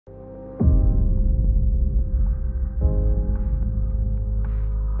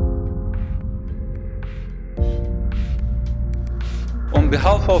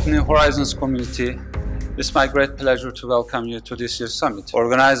behalf of New Horizons community, it's my great pleasure to welcome you to this year's summit,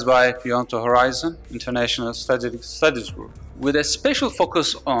 organized by Beyond the Horizon International Studies Group. With a special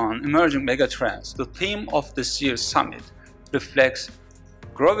focus on emerging megatrends, the theme of this year's summit reflects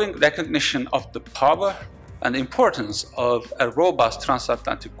growing recognition of the power and importance of a robust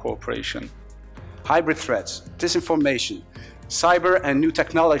transatlantic cooperation. Hybrid threats, disinformation, cyber and new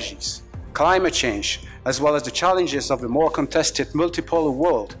technologies, climate change, as well as the challenges of a more contested multipolar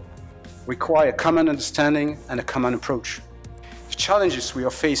world require common understanding and a common approach. The challenges we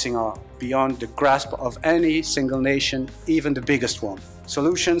are facing are beyond the grasp of any single nation, even the biggest one.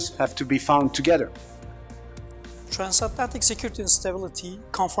 Solutions have to be found together. Transatlantic security and stability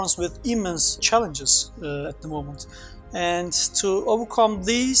confronts with immense challenges at the moment. And to overcome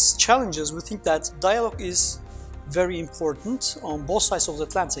these challenges, we think that dialogue is very important on both sides of the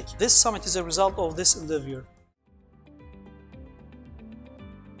Atlantic. This summit is a result of this endeavor.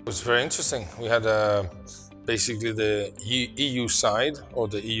 It was very interesting. We had basically the EU side, or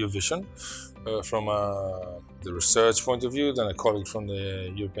the EU vision, from the research point of view, then a colleague from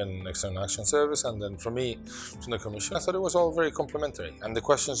the European External Action Service, and then from me, from the Commission. I thought it was all very complementary, and the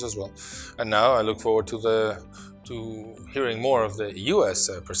questions as well. And now I look forward to hearing more of the US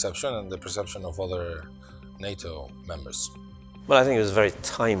perception and the perception of other NATO members. Well, I think it was a very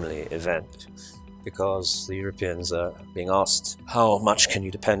timely event, because the Europeans are being asked, how much can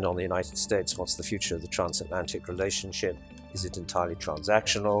you depend on the United States? What's the future of the transatlantic relationship? Is it entirely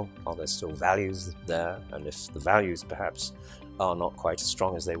transactional? Are there still values there? And if the values perhaps are not quite as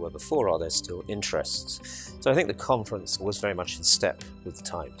strong as they were before, are there still interests? So I think the conference was very much in step with the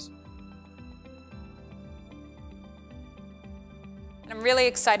times. I'm really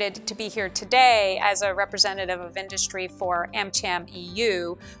excited to be here today as a representative of industry for AmCham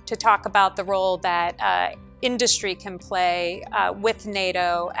EU to talk about the role that industry can play with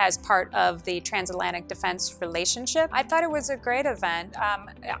NATO as part of the Transatlantic Defence relationship. I thought it was a great event.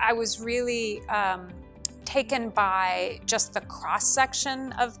 I was really taken by just the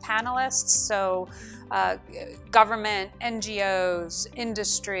cross-section of panelists, so government, NGOs,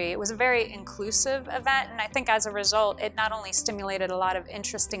 industry. It was a very inclusive event, and I think as a result it not only stimulated a lot of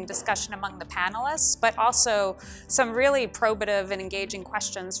interesting discussion among the panelists, but also some really probative and engaging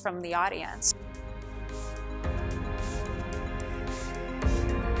questions from the audience.